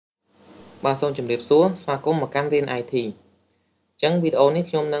បាទសូមជម្រាបសួរស្វាគមន៍មកកាន់រៀន IT អញ្ចឹងវីដេអូនេះ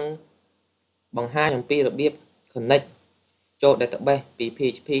ខ្ញុំនឹងបង្ហាញអំពីរបៀប connect ចូល database ពី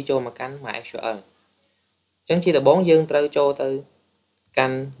PHP ចូលមកកាន់ MySQL អញ្ចឹងជាដំបូងយើងត្រូវចូលទៅកា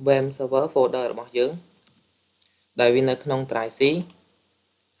ន់ web server folder របស់យើងដែលវានៅក្នុង drive C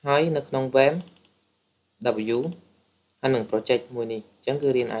ហើយនៅក្នុង web W ហើយនឹង project មួយនេះអញ្ចឹងគឺ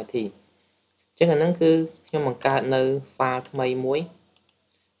រៀន IT អញ្ចឹងអាហ្នឹងគឺខ្ញុំបង្កើតនៅ file ថ្មីមួយ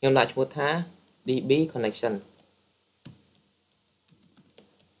ខ្ញុំដាក់ឈ្មោះថា DB connection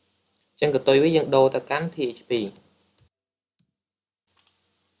ចឹងកតុយវាយើងដូរទៅកាន់ PHP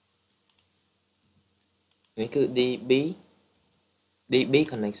នេះគឺ DB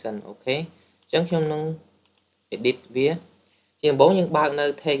connection អូខេអញ្ចឹងខ្ញុំនឹង edit វាជាដំបូងយើងបើកនៅ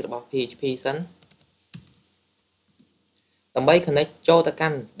tag របស់ PHP សិនដើម្បី connect ចូលទៅកា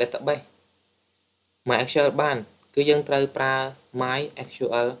ន់ database MySQL បានគឺយើងត្រូវប្រើ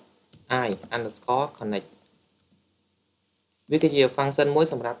MySQL i_connect វាគឺជា function មួយ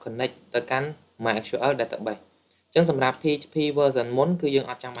សម្រាប់ connect ទៅកាន់ MySQL database អញ្ចឹងសម្រាប់ PHP version មុនគឺយើង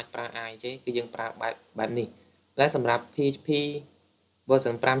អត់ចាំបាច់ប្រើ i ទេគឺយើងប្រើបែបនេះតែសម្រាប់ PHP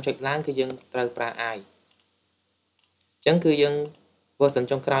version 5 ចុចឡើងគឺយើងត្រូវប្រើ i អញ្ចឹងគឺយើង version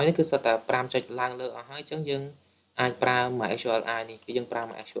ចុងក្រោយនេះគឺសុទ្ធតែ 5 ចុចឡើងលើអស់ហើយអញ្ចឹងយើងអាចប្រើ MySQL i នេះគឺយើងប្រើ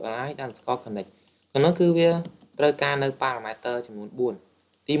MySQL i_connect ក្នុងនោះគឺវាត្រូវការនៅ parameter ចំនួន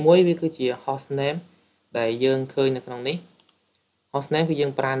 4 ទី1វាគឺជា host name ដែលយើងឃើញនៅក្នុងនេះ host name គឺយើ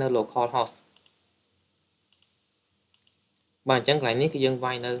ងប្រើនៅ local host បាទអញ្ចឹងកន្លែងនេះគឺយើង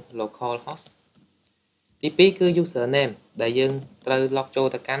វាយនៅ local host ទី2គឺ user name ដែលយើងត្រូវ log ចូល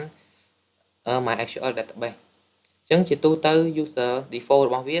ទៅកាន់ MySQL database អញ្ចឹងជាទូទៅ user default រ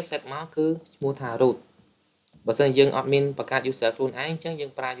បស់វា set មកគឺឈ្មោះថា root បើសិនយើងអត់មានបង្កើត user ខ្លួនឯងអញ្ចឹងយើ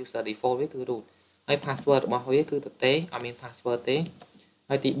ងប្រើ user default វាគឺ root ហើយ password របស់វាគឺទទេអត់មាន password ទេ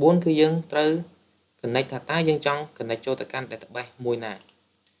ហើយទី4គឺយើងត្រូវ connect ថាតើយើងចង់ connect ចូលទៅកាន់ database មួយណាអ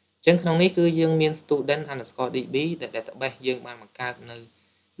ញ្ចឹងក្នុងនេះគឺយើងមាន student_db ដែល database យើងបានបង្កើតនៅ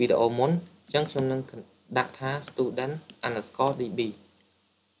វីដេអូមុនអញ្ចឹងខ្ញុំនឹងដាក់ថា student_db អ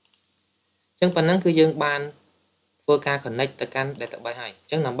ញ្ចឹងប៉ុណ្ណឹងគឺយើងបានធ្វើការ connect ទៅកាន់ database ហើយអ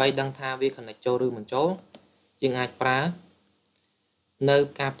ញ្ចឹងដើម្បីដឹងថាវា connect ចូលឬមិនចូលយើងអាចប្រើនៅ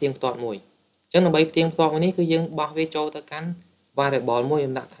ការផ្ទៀងផ្ទាត់មួយអញ្ចឹងដើម្បីផ្ទៀងផ្ទាត់មួយនេះគឺយើងបោះវាចូលទៅកាន់ variable មួយខ្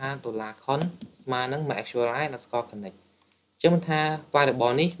ញុំដាក់ថា $con ស្មើនឹង MySQL i_connect អញ្ចឹងថា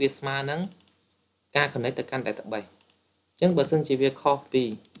variable នេះវាស្មើនឹងការ connect ទៅកាន់ database អញ្ចឹងបើសិនជាវាខុសពី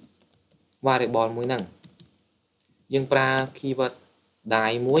variable មួយហ្នឹងយើងប្រើ keyword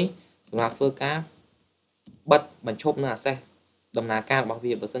die មួយសម្រាប់ធ្វើការបិទបញ្ឈប់នៅ access ដំណើរការរបស់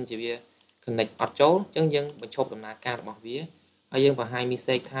វាបើសិនជាវា connect អត់ចូលអញ្ចឹងយើងបញ្ឈប់ដំណើរការរបស់វាហើយយើងបង្ហាញ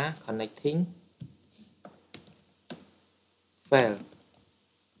message ថា connecting fail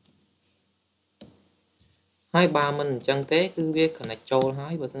ហើយបើមិនអញ្ចឹងទេគឺវា connect ចូលហើ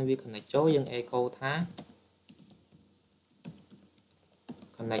យបើសិនវា connect ចូលយើង echo ថា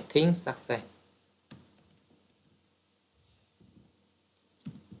connecting success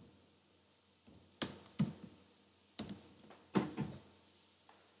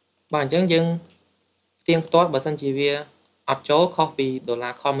បាទអញ្ចឹងយើងផ្ទៀងផ្ទាត់បើសិនជាវាអត់ចូលខុសពី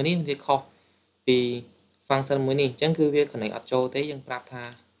 $com នេះវាខុសពី function មួយនេះអញ្ចឹងគឺវា connect អត់ចូលទេយើងប្រាប់ថា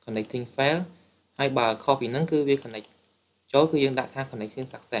connecting fail ហើយបើខុសពីហ្នឹងគឺវា connect ចូលគឺយើងដាក់ថា connecting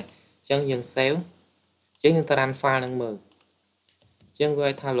success អញ្ចឹងយើង save អញ្ចឹងយើងទៅ run file នឹងមើលអញ្ចឹងវា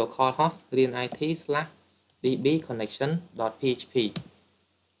ថា localhost -it/db connection.php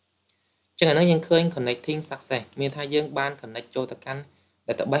អញ្ចឹងអានេះយើងឃើញ connecting success មានថាយើងបាន connect ចូលទៅកាន់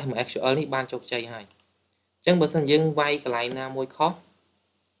database MySQL នេះបានជោគជ័យហើយអញ្ចឹងបើសិនយើងវាយកន្លែងណាមួយខុស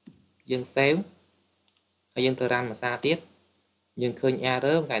យើង save ហើយយើងទៅ run មួយសារទៀតយើងឃើញ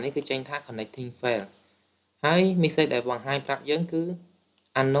error កន្លែងនេះគឺចេញថា connecting fail ហើយ message ដែលបង្ហាញប្រាប់យើងគឺ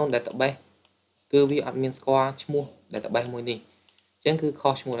unknown database គឺវាអត់មានស្គាល់ឈ្មោះ database មួយនេះអញ្ចឹងគឺខុ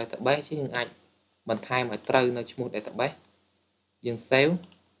សឈ្មោះ database ជាងយើងអាចបន្ថែមឲ្យត្រូវនៅឈ្មោះ database យើង save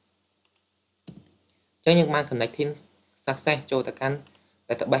អញ្ចឹងយើងបាន connecting success ចូលទៅកាន់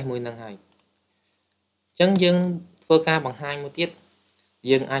database មួយនឹងហើយអញ្ចឹងយើងធ្វើការបង្ហាញមួយទៀត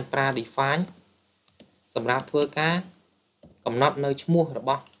យើងអាចប្រើ define សម្រាប់ធ្វើការកំណត់នៅឈ្មោះរប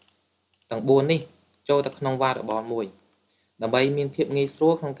ស់ទាំង4នេះចូលទៅក្នុង variable មួយដើម្បីមានភាពងាយស្រួ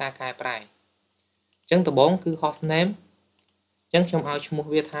លក្នុងការកែប្រែអញ្ចឹងដំបូងគឺ host name អញ្ចឹងខ្ញុំឲ្យឈ្មោះ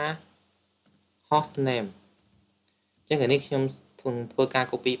វាថា host name អញ្ចឹងនេះខ្ញុំធ្វើការ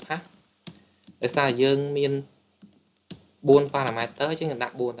copy paste ដោយសារយើងមាន4 parameter អញ្ចឹងយើងដា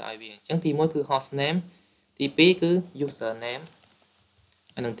ក់4ទៅឲ្យវាអញ្ចឹងទី1គឺ host name ទី2គឺ user name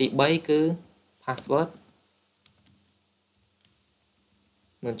ហើយនឹងទី3គឺ password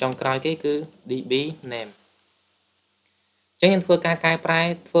នឹងចុងក្រោយគេគឺ db name អញ្ចឹងយើងធ្វើការកែប្រែ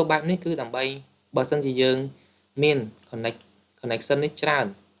ធ្វើបែបនេះគឺដើម្បីបើសិនជាយើងមាន connection នេះច្រើន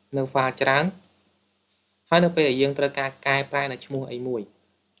នៅ file ច្រើនហើយនៅពេលដែលយើងត្រូវការកែប្រែនៅឈ្មោះអីមួយ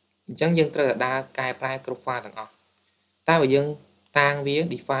អញ្ចឹងយើងត្រូវតែដើរកែប្រែគ្រប់ file ទាំងអស់តែបើយើងតាំងវា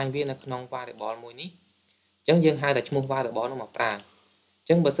define វានៅក្នុង variable មួយនេះអញ្ចឹងយើងហៅតែឈ្មោះ variable នោះមកប្រើអញ្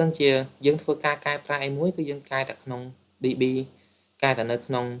ចឹងបើសិនជាយើងធ្វើការកែប្រែអីមួយគឺយើងកែតែក្នុង db កែតែនៅ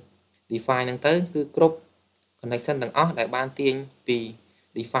ក្នុង define ហ្នឹងទៅគឺគ្រប់ connection ទាំងអស់ដែលបានទាញពី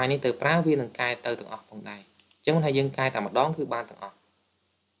define នេះទៅប្រើវានឹងកែទៅទាំងអស់ផងដែរអញ្ចឹងថាយើងកែតែម្ដងគឺបានទាំងអស់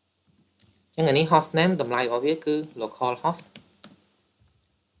អញ្ចឹងអានេះ host name តម្លៃរបស់វាគឺ local host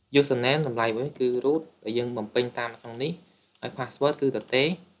username តម្លៃរបស់វាគឺ root ដែលយើងបំពេញតាមក្នុងនេះហើយ password គឺតទេ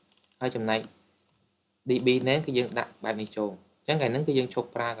ហើយចំណែក db name គឺយើងដាក់បែបនេះចូលអញ្ចឹងថ្ងៃហ្នឹងគឺយើងឈប់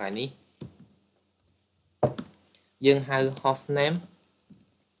ប្រើកន្លែងនេះយើងហៅ host name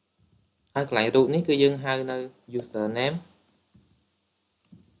ហើយកន្លែង root នេះគឺយើងហៅនៅ username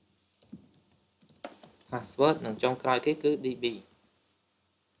password និងចុងក្រោយគេគឺ db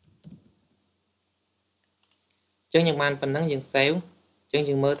អញ្ចឹងយើងបានប៉ុណ្ណឹងយើង save អញ្ចឹង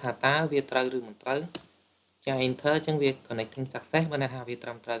យើងមើលថាតើវាត្រូវឬមិនត្រូវចា enter អញ្ចឹងវា connecting success បានថាវាត្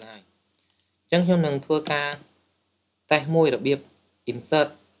រឹមត្រូវហើយអញ្ចឹងខ្ញុំនឹងធ្វើការ test មួយរបៀប insert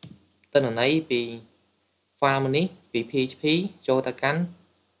ទិន្នន័យពី file មួយនេះពី PHP ចូលទៅកាន់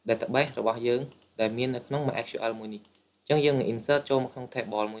database របស់យើងដែលមាននៅក្នុង MySQL មួយនេះអញ្ចឹងយើងនឹង insert ចូលមកក្នុង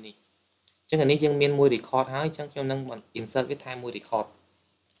table មួយនេះអញ្ចឹងអានេះយើងមានមួយ record ហើយអញ្ចឹងខ្ញុំនឹង insert វាថែមមួយ record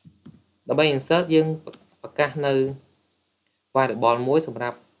ដើម្បី insert យើងប្រកាសនៅ variable មួយសម្រា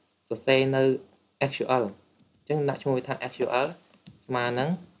ប់សរសេរនៅ SQL អញ្ចឹងដាក់ឈ្មោះវាថា SQL ស្មើនឹង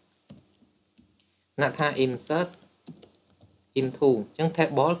ដាក់ថា insert into អញ្ចឹង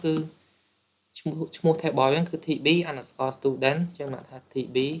table គឺឈ្មោះ table ហ្នឹងគឺ tb_student អញ្ចឹងដាក់ថា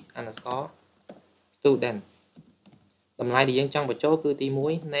tb_student តម្លៃដែលយើងចង់បញ្ចូលគឺទី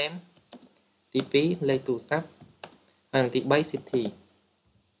1 name ទី2លេខទូរស័ព្ទហើយនិងទី3 city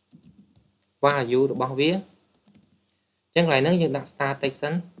value របស់វាអញ្ចឹងកន្លែងហ្នឹងយើងដាក់ static សិ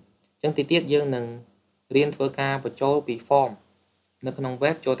នអញ្ចឹងទីទៀតយើងនឹងរៀនធ្វើការបញ្ចូលពី form នៅក្នុង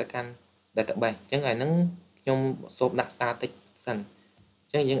web ចូលទៅកាន់ database អញ្ចឹងកន្លែងហ្នឹងខ្ញុំសូមដាក់ static សិនអ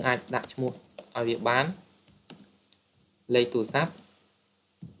ញ្ចឹងយើងអាចដាក់ឈ្មោះឲ្យវាបានលេខទូរស័ព្ទ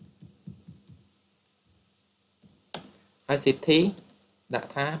ហើយ city ដាក់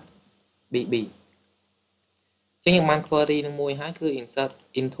ថា bb អញ្ចឹងយើងបាន query នឹងមួយហើយគឺ insert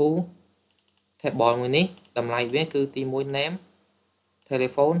into table មួយនេះតម្លៃវាគឺទី1 name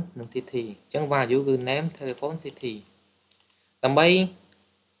telephone និង city អញ្ចឹង value គឺ name telephone city ដើម្បី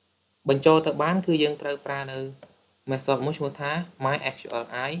បញ្ចូលទៅបានគឺយើងត្រូវប្រើនៅ method មួយឈ្មោះថា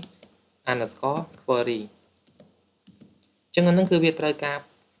MySQLi underscore query អញ្ចឹងហ្នឹងគឺវាត្រូវការ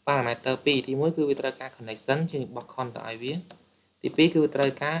parameter 2ទី1គឺវាត្រូវការ connection ជាងបោះ con ទៅឲ្យវាទី2គឺវាត្រូ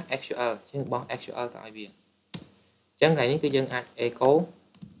វការ SQL ជាងបោះ SQL ទៅឲ្យវាអញ្ចឹងថ្ងៃនេះគឺយើងអាច echo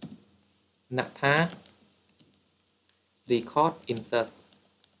ដាក់ថា record insert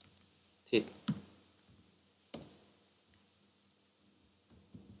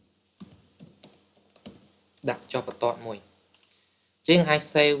ដាក់ចុះបន្ទាត់មួយជាងអាច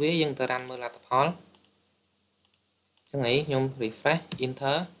save វាយើងទៅ run មើលលទ្ធផលចឹងឯងខ្ញុំ refresh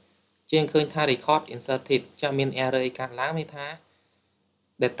enter ជាងឃើញថា record inserted ចាក់មាន error អីកាត់ឡើងមានថា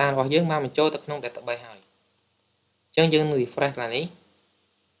data របស់យើងបានបញ្ចូលទៅក្នុង database ហើយអញ្ចឹងយើង refresh ឡើងនេះ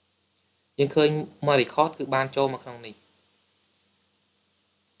យើងឃើញមក record គឺបានចូលមកក្នុងនេះ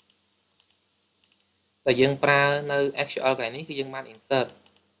តែយើងប្រើនៅ SQL កន្លែងនេះគឺយើងបាន insert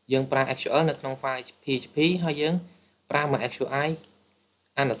យើងប្រើ SQL នៅក្នុង file PHP ហើយយើងប្រើ MySQL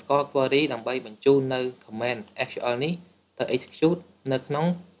underscore query ដើម្បីបញ្ជូននៅ command SQL នេះទៅ execute នៅក្នុង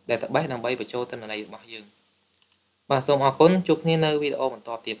database ដើម្បីបញ្ចូលទិន្នន័យរបស់យើងបាទសូមអរគុណជួបគ្នានៅវីដេអូបន្ត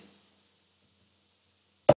ទៀត